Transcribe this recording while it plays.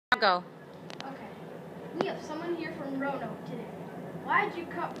go. Okay. We have someone here from Roanoke today. Why'd you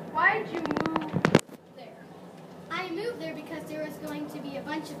move there? I moved there because there was going to be a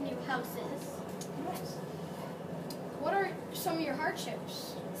bunch of new houses. Nice. What are some of your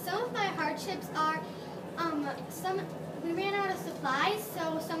hardships? Some of my hardships are, we ran out of supplies,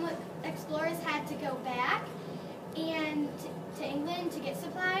 so some explorers had to go back and to England to get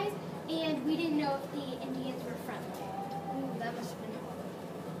supplies, and we didn't know if the Indians were friendly. Ooh, that must have been hard.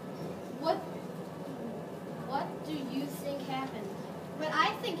 What do you think happened? What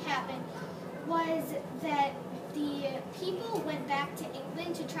I think happened was that the people went back to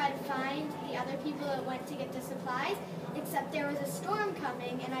England to try to find the other people that went to get the supplies, except there was a storm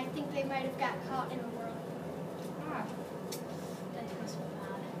coming, and I think they might have got caught in a whirlwind. Ah, that must be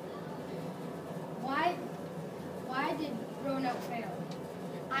bad. Why did Roanoke fail?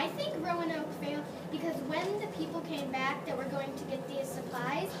 I think Roanoke failed because when the people came back that were going to get these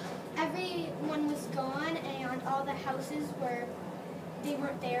supplies, everyone was gone and all the houses weren't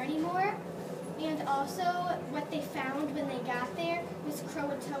there anymore. And also, what they found when they got there was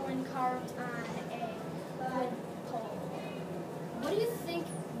Croatoan carved on a wood pole. What do you think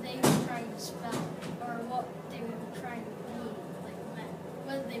they were trying to spell, or what they were trying to mean,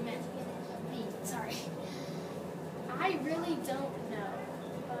 what they meant? Mean, sorry. I really don't know.